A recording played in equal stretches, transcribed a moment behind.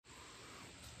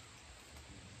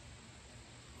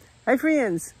Hey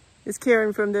friends, it's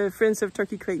Karen from the Friends of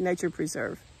Turkey Creek Nature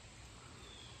Preserve.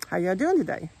 How y'all doing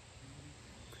today?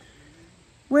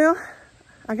 Well,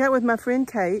 I got with my friend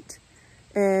Kate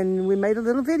and we made a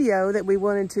little video that we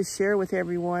wanted to share with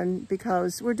everyone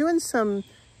because we're doing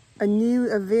a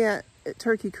new event at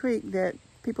Turkey Creek that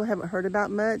people haven't heard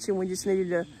about much, and we just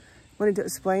wanted to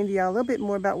explain to y'all a little bit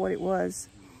more about what it was.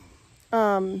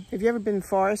 Have you ever been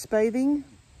forest bathing?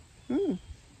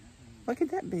 What could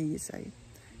that be, you say?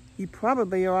 You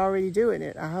probably are already doing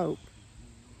it, I hope.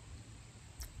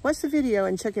 Watch the video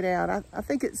and check it out. I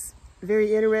think it's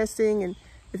very interesting, and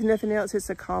if nothing else, it's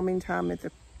a calming time at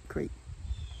the creek.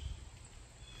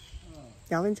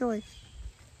 Y'all enjoy.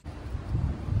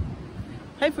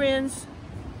 Hey friends.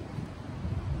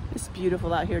 It's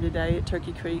beautiful out here today at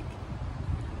Turkey Creek.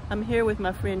 I'm here with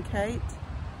my friend Kate.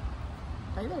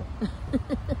 Hey there.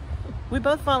 We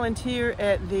both volunteer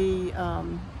at the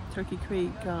Turkey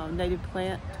Creek Native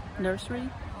Plant Nursery,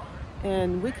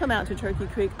 and we come out to Turkey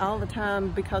Creek all the time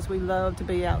because we love to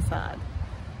be outside.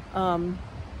 And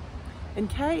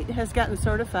Kate has gotten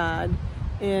certified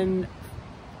in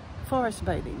forest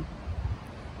bathing.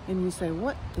 And you say,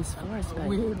 what is forest bathing?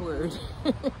 Weird word.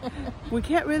 We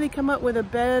can't really come up with a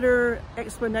better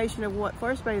explanation of what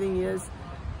forest bathing is.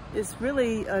 It's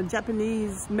really a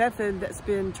Japanese method that's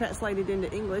been translated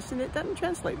into English, and it doesn't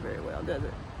translate very well, does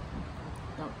it?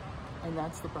 No, and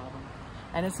that's the problem.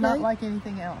 And it's not like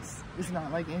anything else. It's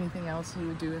not like anything else you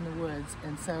would do in the woods.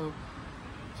 And so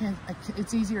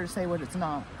it's easier to say what it's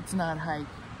not. It's not a hike.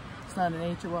 It's not a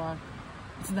nature walk.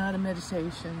 It's not a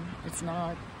meditation. It's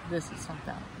not this, it's not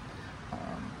that.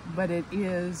 But it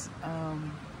is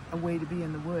a way to be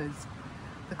in the woods.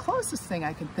 The closest thing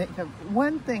I can think of,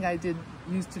 one thing I did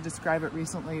use to describe it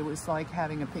recently, was like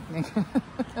having a picnic,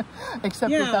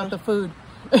 except without the food.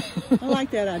 I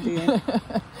like that idea.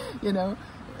 You know,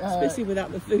 especially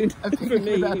without the food. A picnic for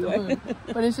me, without anyway. The food.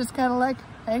 But it's just kind of like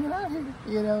hanging out here.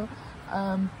 You know,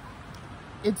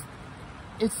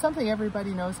 it's something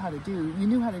everybody knows how to do. You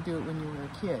knew how to do it when you were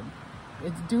a kid.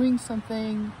 It's doing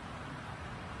something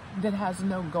that has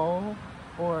no goal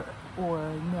or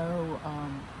no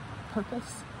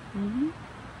purpose.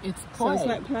 It's play. So it's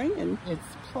like playing.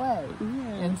 It's play.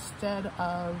 Yeah. Instead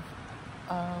of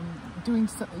doing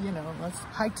some, you know, let's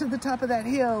hike to the top of that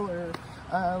hill, or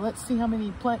let's see how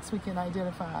many plants we can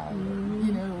identify.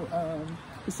 You know,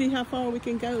 see how far we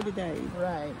can go today.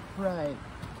 Right, right.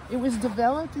 It was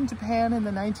developed in Japan in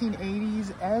the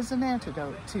 1980s as an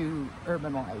antidote to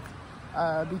urban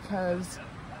life, because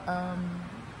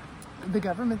the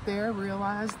government there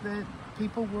realized that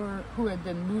people who had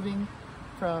been moving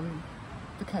from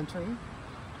the country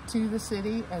to the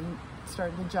city and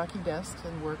started to jockey desks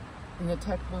and work in the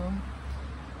tech boom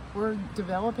were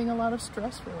developing a lot of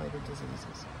stress-related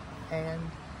diseases, and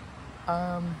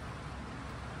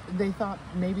they thought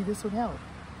maybe this would help.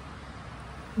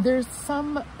 There's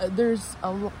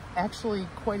actually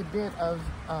quite a bit of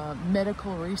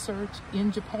medical research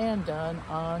in Japan done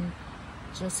on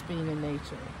just being in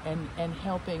nature and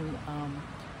helping.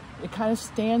 It kind of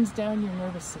stands down your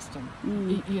nervous system.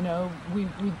 You know, we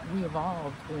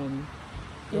evolved in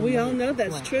we all know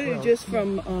that's true. World. Just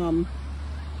from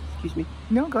excuse me.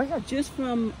 No, go ahead. Just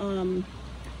from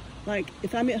like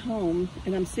if I'm at home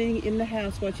and I'm sitting in the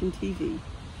house watching TV,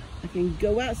 I can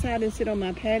go outside and sit on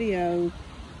my patio,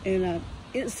 and I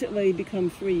instantly become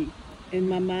free, and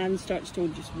my mind starts to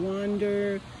just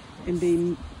wander and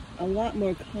be a lot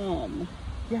more calm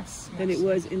than it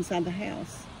was inside the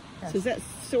house. So is that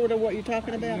sort of what you're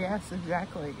talking about? Yes,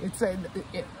 exactly. It's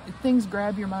things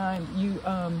grab your mind. You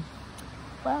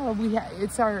well,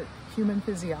 it's our human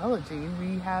physiology.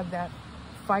 We have that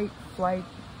fight, flight,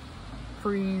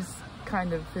 freeze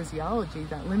kind of physiology,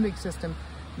 that limbic system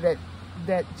that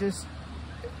just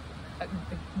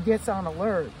gets on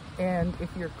alert. And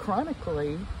if you're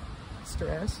chronically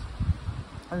stressed,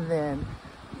 then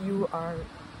you are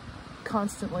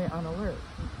constantly on alert,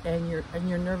 and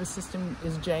your nervous system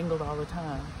is jangled all the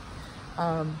time.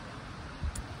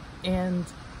 And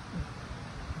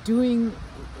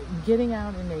getting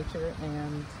out in nature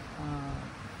and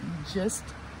just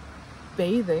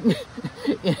bathing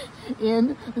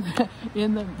in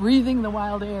the breathing the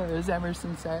wild air, as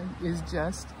Emerson said, is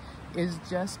just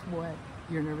what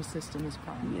your nervous system is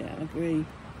primed. Yeah, I agree.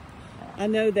 I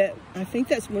know that. I think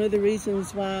that's one of the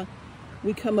reasons why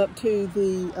we come up to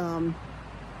the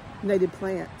native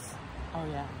plants. Oh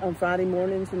yeah. On Friday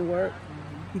mornings and work.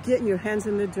 You're getting your hands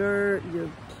in the dirt. You're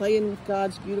playing with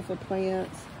God's beautiful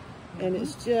plants, and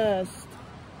it's just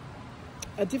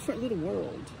a different little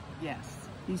world. Yes.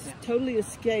 You totally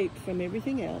escape from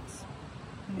everything else.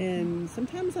 And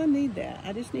sometimes I need that.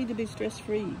 I just need to be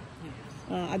stress-free.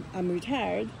 I'm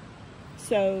retired,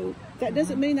 so that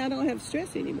doesn't mean I don't have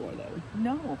stress anymore, though.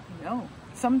 No.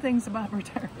 Some things about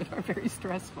retirement are very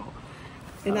stressful.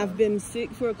 And I've been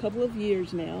sick for a couple of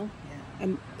years now.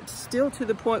 I'm still to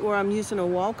the point where I'm using a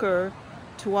walker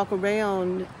to walk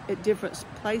around at different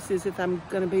places if I'm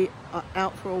going to be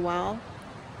out for a while.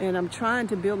 And I'm trying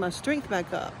to build my strength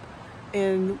back up.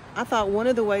 And I thought one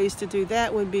of the ways to do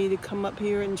that would be to come up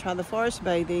here and try the forest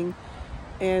bathing.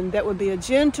 And that would be a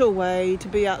gentle way to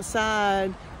be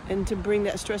outside and to bring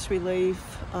that stress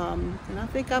relief. And I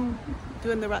think I'm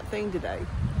doing the right thing today.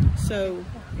 So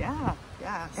yeah.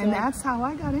 So, and that's how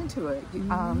I got into it. You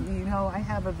know, I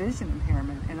have a vision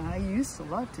impairment, and I used to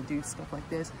love to do stuff like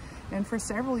this. And for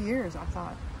several years, I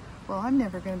thought, well, I'm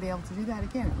never going to be able to do that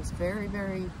again. It was very,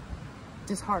 very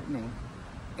disheartening.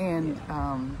 And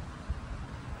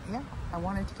I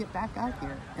wanted to get back out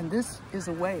here. And this is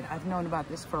a way. I've known about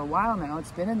this for a while now.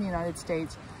 It's been in the United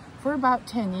States for about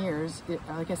 10 years.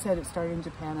 Like I said, it started in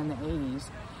Japan in the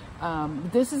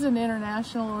 80s. This is an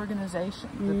international organization.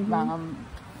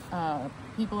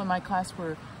 People in my class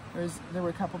there were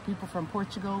a couple people from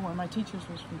Portugal. One of my teachers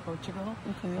was from Portugal.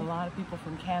 A lot of people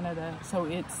from Canada. So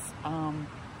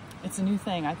it's a new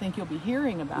thing. I think you'll be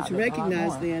hearing about it. It's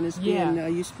recognized then as being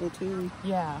useful too.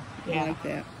 I like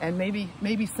that. And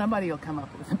maybe somebody will come up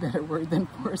with a better word than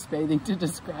forest bathing to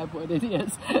describe what it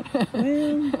is.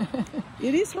 Well,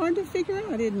 it is hard to figure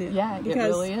out, isn't it? Yeah, because, it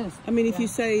really is. I mean, if you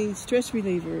say stress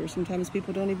reliever, sometimes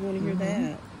people don't even want to hear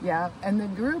that. Yeah, and the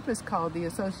group is called the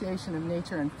Association of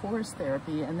Nature and Forest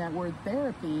Therapy, and that word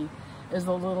therapy is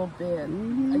a little bit,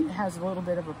 it has a little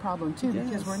bit of a problem too,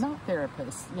 because we're not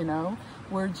therapists, you know.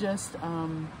 We're just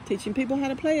teaching people how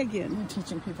to play again.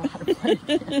 Teaching people how to play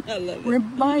again. I love it.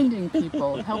 Reminding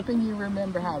people, helping you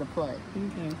remember how to play.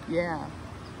 Okay. Yeah.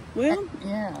 Well,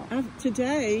 yeah.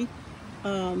 Today,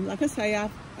 like I say,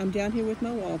 I'm down here with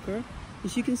my walker.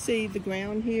 As you can see, the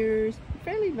ground here is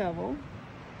fairly level.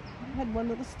 I had one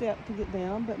little step to get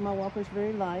down, but my walker's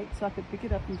very light, so I could pick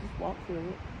it up and just walk through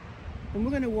it. And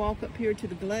we're going to walk up here to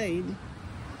the glade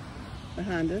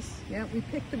behind us. Yeah, we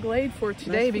picked the glade for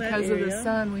today because of the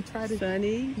sun. We try to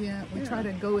try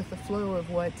to go with the flow of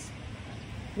what's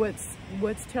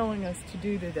telling us to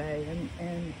do today.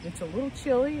 And it's a little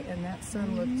chilly, and that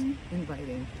sun looks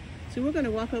inviting. So we're going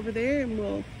to walk over there, and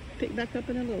we'll pick back up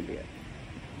in a little bit.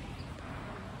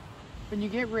 When you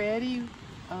get ready,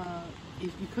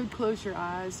 if you could close your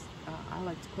eyes, I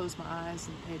like to close my eyes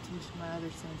and pay attention to my other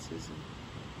senses.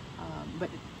 But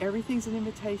everything's an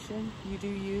invitation. You do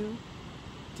you.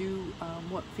 Do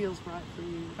what feels right for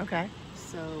you. Okay.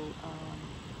 So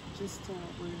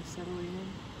we're going to settle in.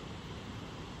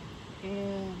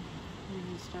 And we're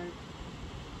going to start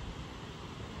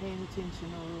paying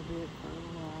attention a little bit for a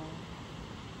little while.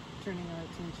 Turning our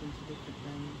attention to different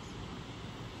things.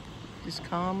 Just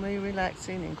calmly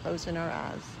relaxing and closing our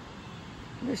eyes.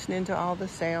 Listening to all the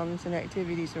sounds and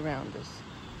activities around us.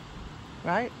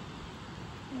 Right?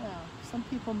 Yeah. Some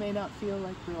people may not feel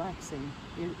like relaxing.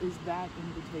 It is that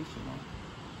invitational.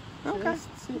 Okay. Just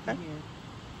sitting here.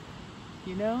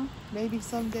 You know, maybe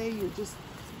someday you're just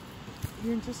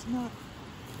not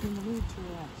in the mood to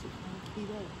relax. You're kind of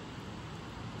keyed up.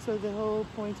 So the whole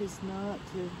point is not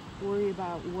to worry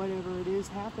about whatever it is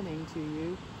happening to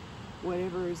you.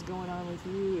 Whatever is going on with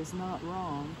you is not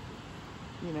wrong.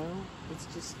 You know, it's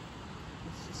just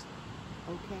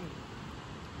okay.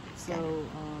 So,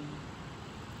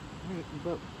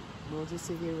 but we'll just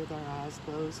sit here with our eyes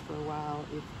closed for a while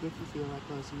if you feel like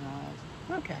closing your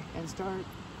eyes. Okay. And start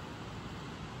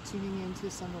tuning into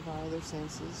some of our other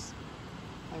senses.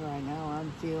 Like right now,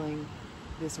 I'm feeling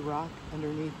this rock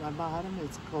underneath my bottom.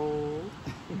 It's cold.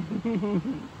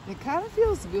 It kind of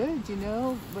feels good, you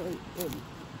know,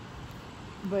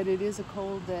 but it is a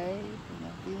cold day, and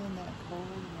I'm feeling that cold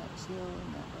and that chill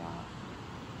and that rock,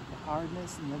 the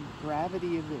hardness and the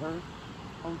gravity of the earth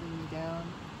holding me down.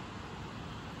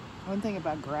 One thing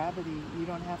about gravity, you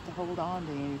don't have to hold on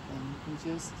to anything. You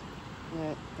just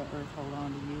let the earth hold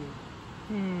on to you.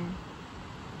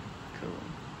 Cool.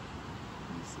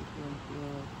 Let me see here and feel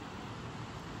it.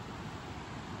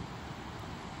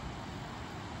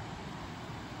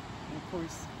 And of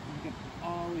course, you can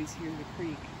always hear the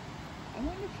creek. I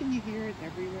wonder, can you hear it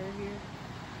everywhere here?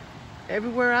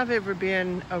 Everywhere I've ever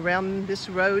been around this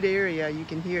road area, you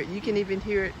can hear it. You can even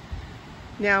hear it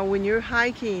now when you're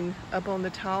hiking up on the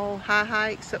tall high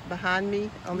hikes up behind me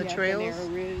on the trails.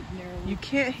 Narrow. You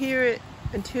can't hear it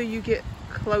until you get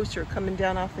closer, coming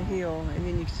down off the hill, and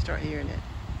then you can start hearing it.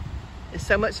 It's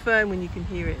so much fun when you can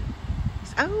hear it.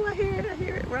 Oh, I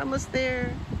hear it, we're almost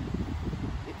there.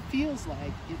 It feels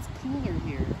like it's cooler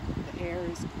here. The air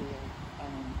is cooler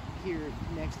here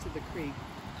next to the creek.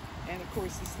 And of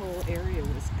course, this whole area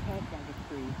was cut by the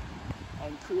creek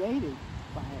and created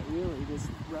by it, really, this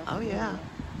rough Oh, yeah. area.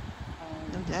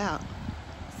 No doubt.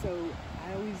 So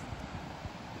I always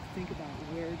think about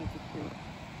where does the creek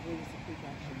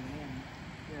actually end?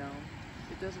 You know,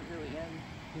 it doesn't really end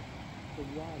with the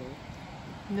water.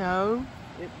 No.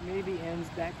 It maybe ends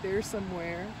back there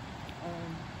somewhere,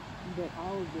 but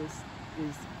all of this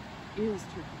is Turkey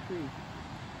Creek.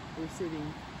 We're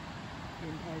sitting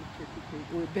in part of Turkey Creek.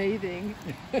 We're bathing.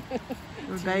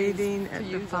 We're bathing at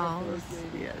the falls.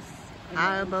 Yes.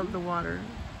 High above the water.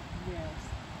 Yes.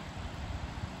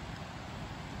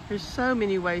 There's so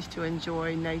many ways to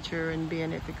enjoy nature and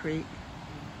being at the creek.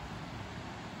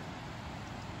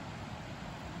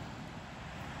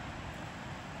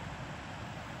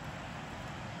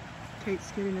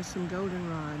 Kate's getting us some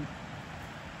goldenrod,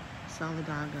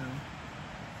 solidago.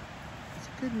 It's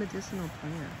a good medicinal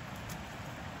plant.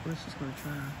 We're just going to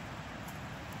try.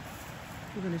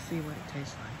 We're going to see what it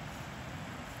tastes like.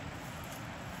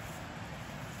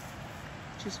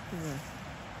 Just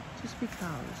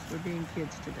because we're being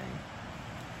kids today.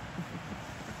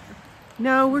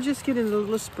 No, we're just getting a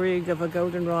little sprig of a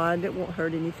goldenrod. It won't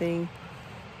hurt anything.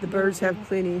 The birds have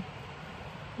plenty.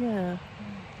 Yeah.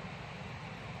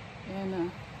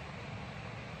 And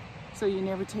so you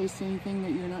never taste anything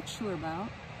that you're not sure about.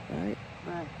 Right.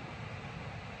 But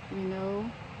we know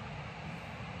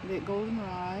that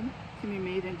goldenrod can be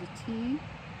made into tea.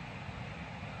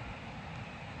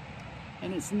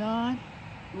 And it's not,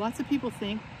 lots of people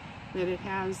think that it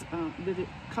has, that it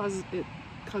causes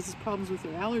problems with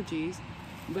their allergies,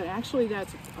 but actually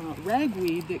that's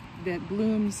ragweed that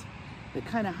blooms, that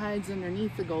kind of hides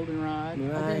underneath the goldenrod.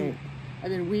 Right. I've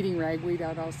been weeding ragweed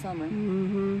out all summer.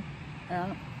 Mm-hmm.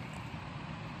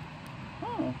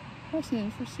 Oh, that's an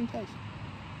interesting taste.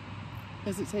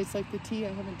 Does it taste like the tea? I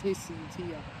haven't tasted the tea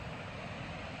yet.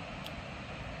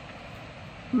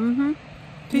 Mm-hmm.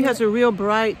 Tea has a real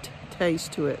bright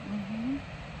taste to it. Mm-hmm.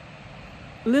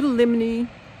 A little lemony.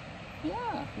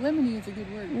 Yeah, lemony is a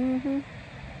good word. Mm-hmm.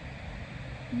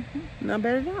 Mm-hmm. Not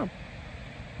bad at all.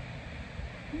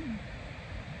 Mm.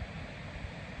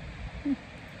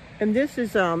 And this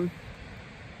is a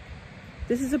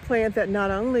plant that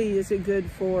not only is it good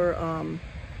for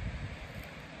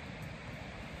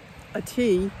a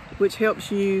tea, which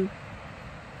helps you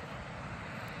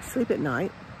sleep at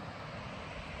night.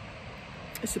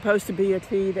 It's supposed to be a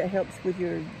tea that helps with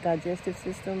your digestive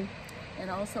system. And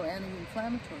also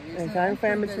anti-inflammatory.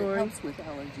 Anti-inflammatory. It helps with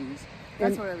allergies.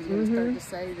 That's what I was going to start to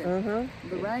say. That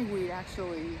the ragweed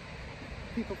actually,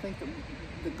 people think that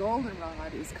the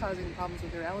goldenrod is causing problems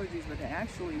with their allergies, but it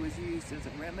actually was used as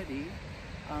a remedy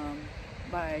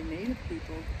by native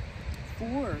people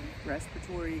for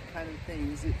respiratory kind of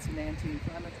things. It's an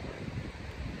anti-inflammatory.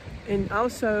 And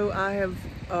also, I have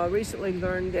recently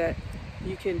learned that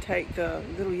you can take the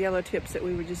little yellow tips that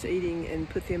we were just eating and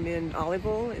put them in olive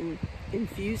oil and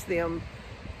infuse them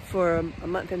for a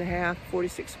month and a half, 4 to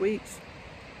 6 weeks.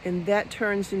 And that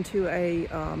turns into a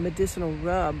medicinal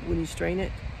rub when you strain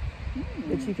it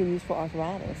that you can use for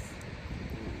arthritis.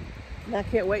 And I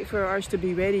can't wait for ours to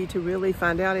be ready to really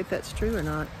find out if that's true or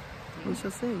not. We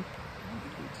shall see.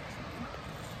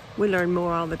 We learn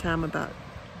more all the time about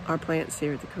our plants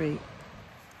here at the creek.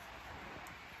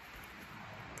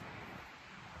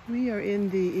 We are in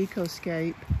the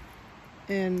ecoscape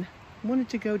and wanted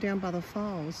to go down by the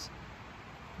falls.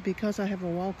 Because I have a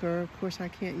walker, of course I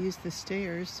can't use the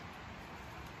stairs.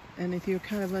 And if you're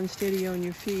kind of unsteady on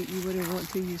your feet, you wouldn't want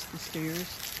to use the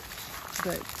stairs.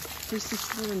 But there's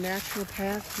this little natural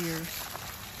path here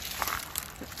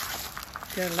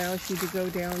that allows you to go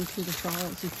down to the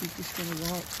falls if you just want to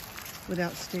walk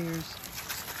without stairs.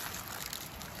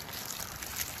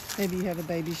 Maybe you have a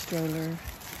baby stroller.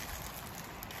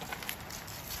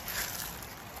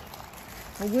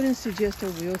 I wouldn't suggest a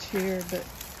wheelchair, but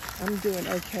I'm doing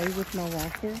okay with my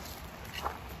walker.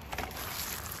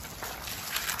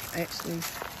 Actually,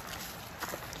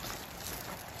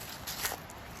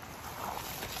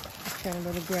 it's got a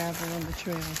little gravel on the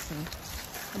trail, so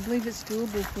I believe it's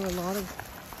doable for a lot of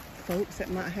folks that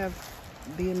might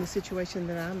be in the situation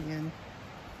that I'm in,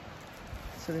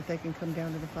 so that they can come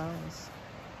down to the falls.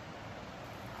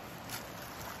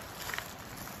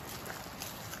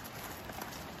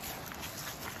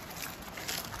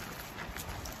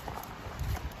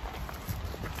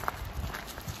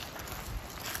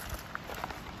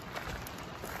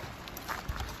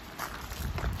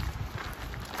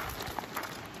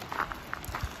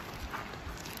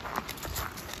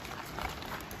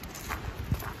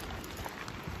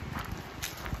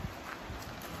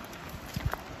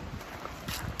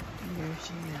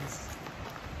 she is.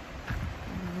 Oh,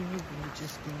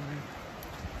 gorgeous boy.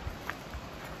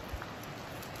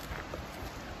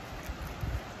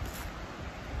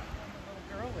 The little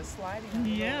girl was sliding on the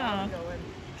Yeah. ago, and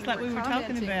It's like we were talking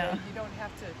commenting about. that you don't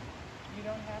have to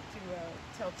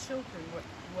tell children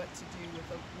what to do with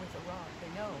a rock.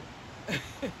 They know.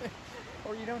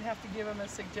 Or you don't have to give them a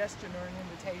suggestion or an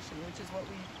invitation, which is what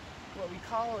we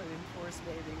call it in forest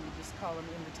bathing. We just call them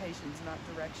invitations, not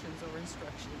directions or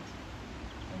instructions.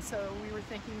 And so we were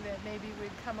thinking that maybe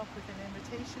we'd come up with an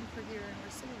invitation for here, and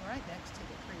we're sitting right next to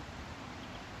the creek.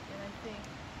 And I think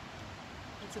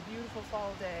it's a beautiful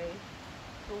fall day.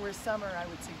 But where summer, I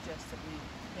would suggest that we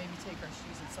maybe take our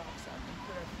shoes and socks off and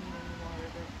put our feet in the water.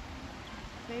 But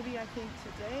maybe I think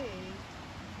today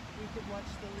we could watch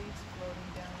the leaves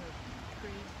floating down the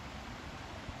creek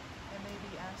and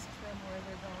maybe ask them where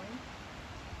they're going.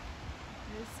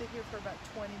 We'll sit here for about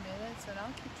 20 minutes, and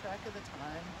I'll keep track of the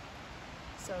time.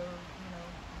 So, you know,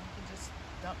 you can just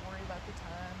not worry about the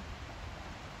time.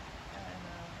 And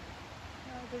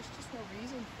there's just no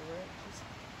reason for it. Just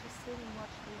sit and watch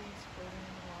the leaves floating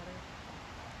in the water,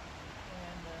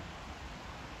 and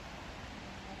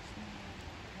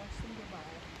watch them go by.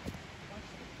 Watch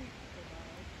the creek go by.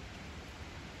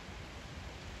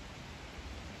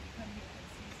 Come here in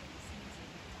season to season.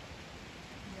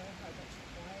 You know how much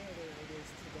quieter it is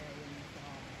today in the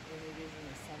fall than it is in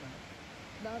the summer.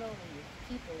 Not only with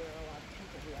people, there are a lot of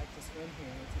people who like to swim here.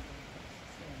 It's a great place to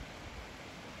swim.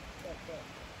 But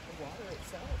the water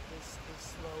itself is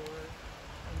slower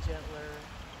and gentler.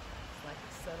 It's like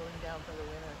it's settling down for the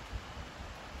winter.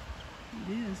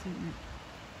 It is, isn't it?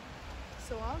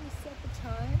 So I'll just set the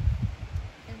time,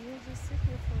 and we'll just sit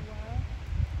here for a while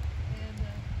and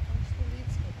watch the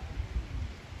leaves go by.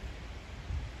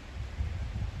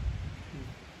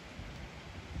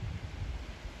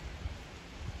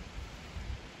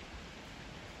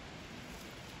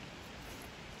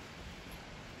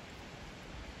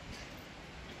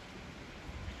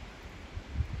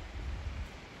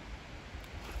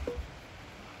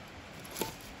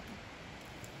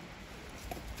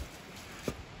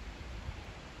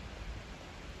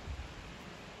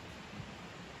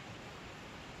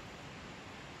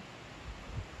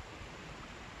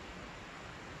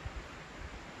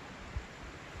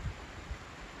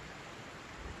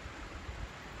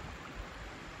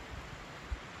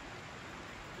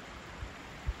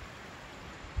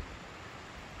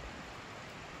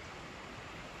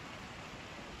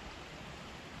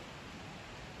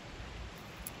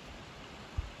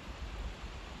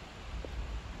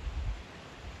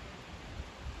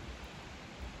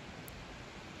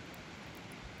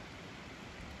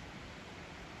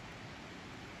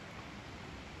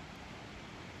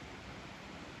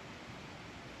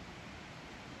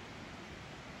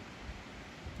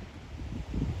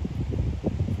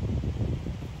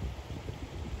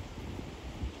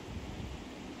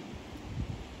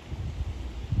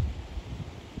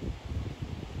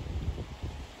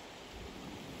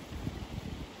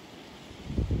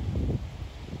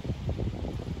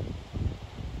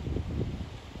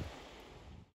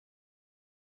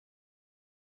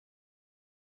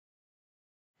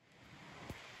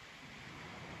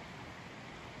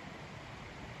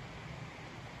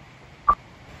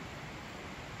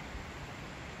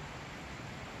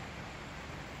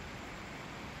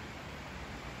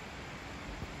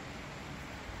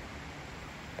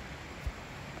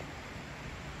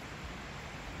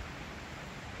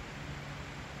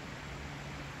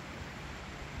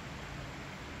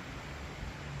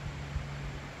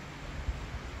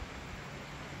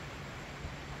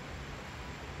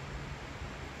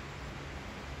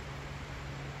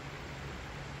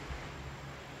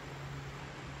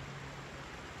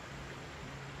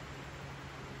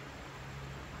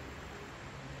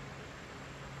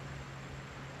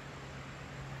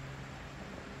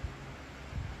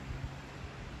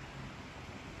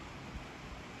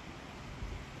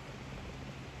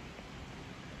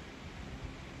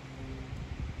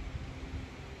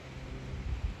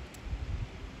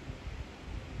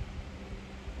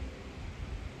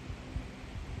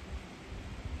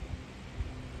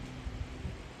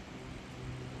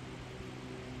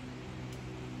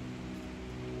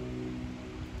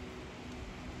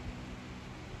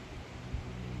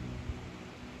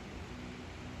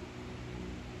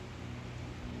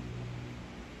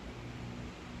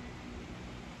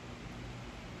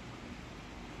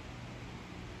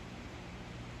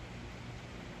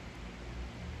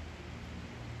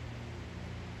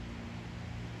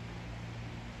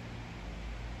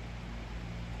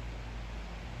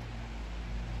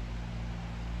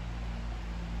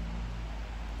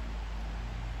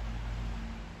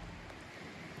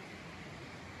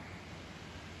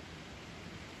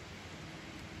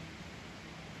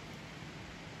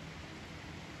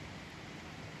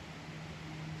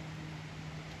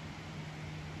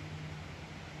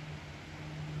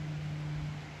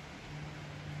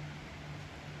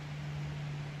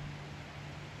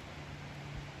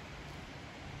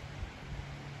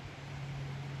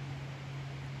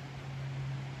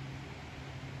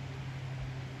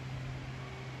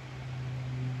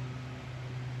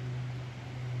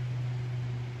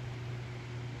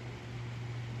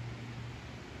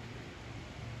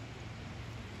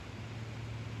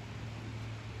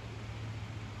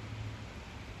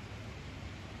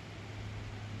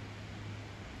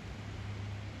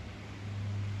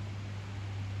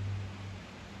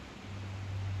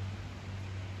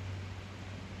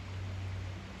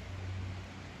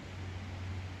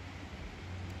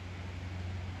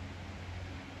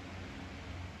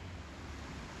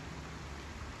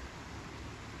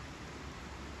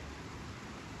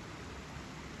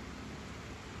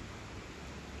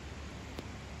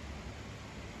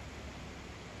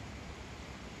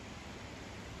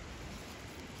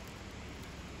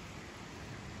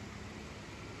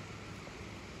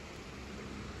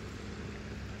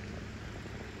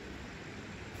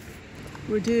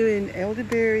 We're doing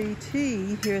elderberry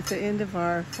tea here at the end of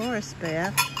our forest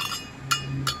bath.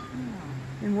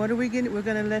 And what are we going to, we're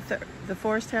going to let the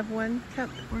forest have one cup?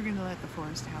 We're going to let the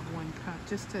forest have one cup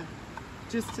just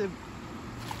to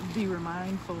be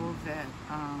mindful that,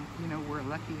 you know, we're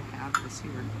lucky to have this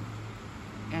here.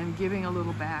 And giving a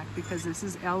little back, because this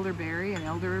is elderberry, and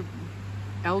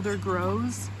elder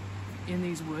grows in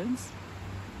these woods.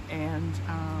 And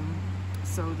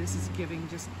so this is giving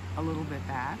just a little bit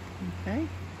back. Okay.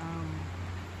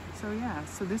 So yeah,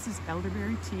 so this is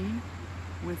elderberry tea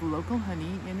with local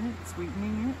honey in it,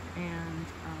 sweetening it, and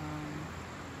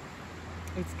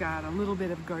it's got a little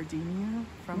bit of gardenia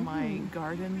from my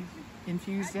garden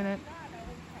infused in it.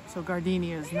 So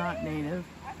gardenia is not native,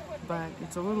 but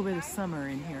it's a little bit of summer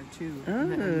in here too.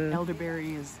 The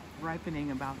elderberry is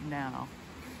ripening about now.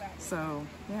 So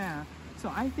yeah,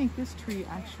 so I think this tree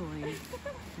actually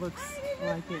looks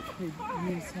like it could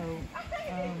use hope.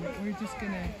 We're just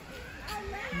gonna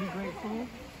be grateful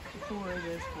for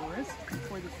this forest,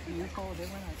 for this beautiful,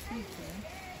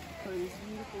 for this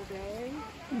beautiful day,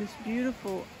 This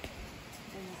beautiful,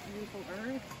 and this beautiful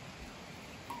earth.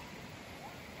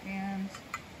 And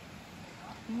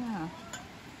yeah,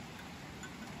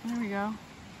 there we go.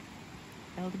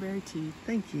 Elderberry tea.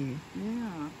 thank you.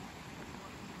 Yeah.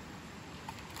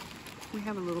 We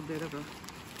have a little bit of a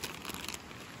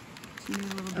tea, a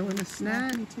little bit Oh, and of a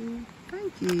snack? snacky tea.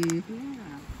 Thank you.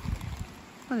 Yeah.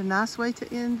 What a nice way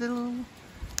to end the little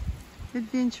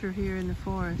adventure here in the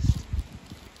forest.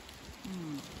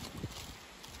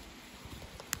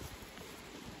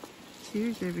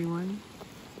 Cheers, everyone.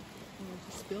 Well, I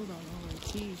just spilled on all our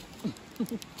tea.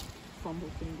 Fumble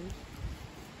fingers.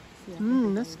 See, I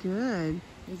think That's good.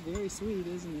 It's very sweet,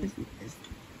 isn't it? It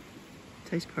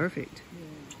tastes perfect.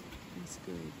 Yeah, it's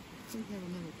good. I think we have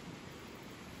another cup.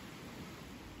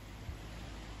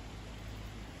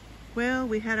 Well,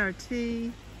 we had our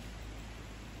tea.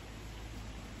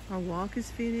 Our walk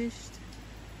is finished.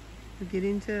 We're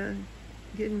getting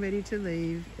ready to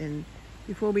leave. And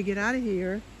before we get out of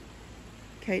here,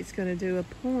 Kate's going to do a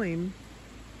poem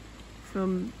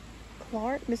from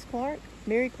Miss Clark,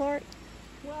 Mary Clark.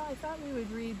 Well, I thought we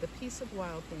would read The Peace of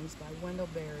Wild Things by Wendell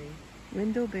Berry.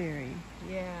 Wendell Berry.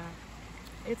 Yeah,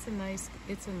 it's a nice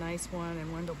one,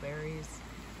 and Wendell Berry's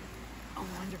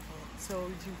wonderful.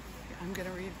 So I'm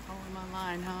gonna read a poem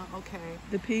online, huh? Okay.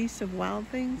 The Peace of Wild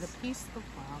Things? The Peace of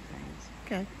Wild Things.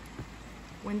 Okay.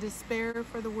 When despair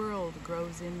for the world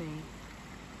grows in me,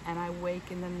 and I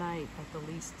wake in the night at the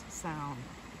least sound,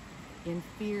 in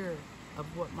fear of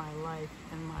what my life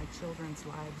and my children's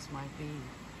lives might be,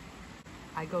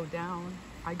 I go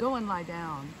and lie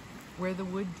down where the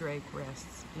wood drake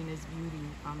rests in his beauty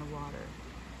on the water,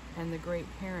 and the great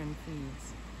heron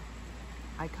feeds.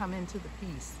 I come into the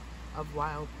peace of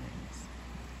wild things,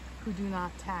 who do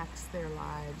not tax their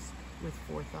lives with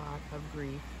forethought of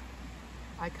grief.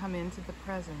 I come into the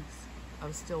presence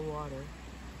of still water,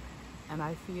 and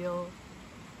I feel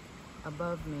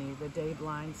above me the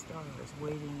day-blind stars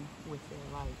waiting with their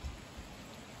light.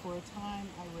 For a time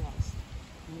I rest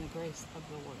in the grace of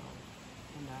the world,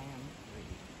 and I am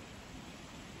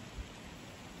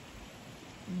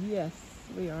free. Yes,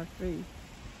 we are free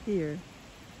here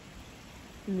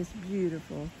in this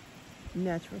beautiful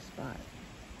natural spot.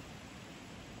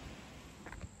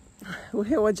 Well,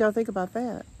 what'd y'all think about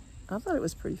that? I thought it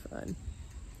was pretty fun.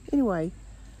 Anyway,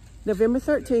 November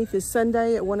 13th is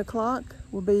Sunday at 1 o'clock.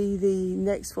 Will be the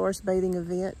next forest bathing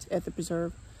event at the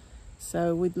preserve.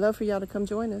 So we'd love for y'all to come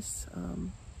join us.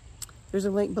 There's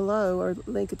a link below, or a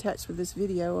link attached with this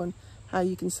video, on how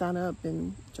you can sign up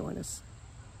and join us.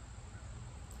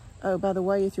 Oh, by the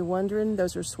way, if you're wondering,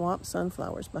 those are swamp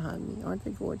sunflowers behind me. Aren't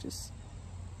they gorgeous?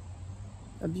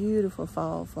 A beautiful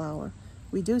fall flower.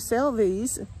 We do sell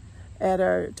these at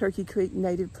our Turkey Creek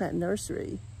Native Plant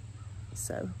Nursery.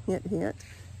 So, hint, hint.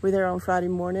 We're there on Friday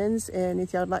mornings, and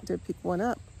if y'all would like to pick one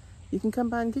up, you can come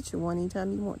by and get you one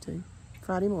anytime you want to.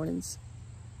 Friday mornings.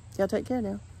 Y'all take care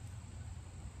now.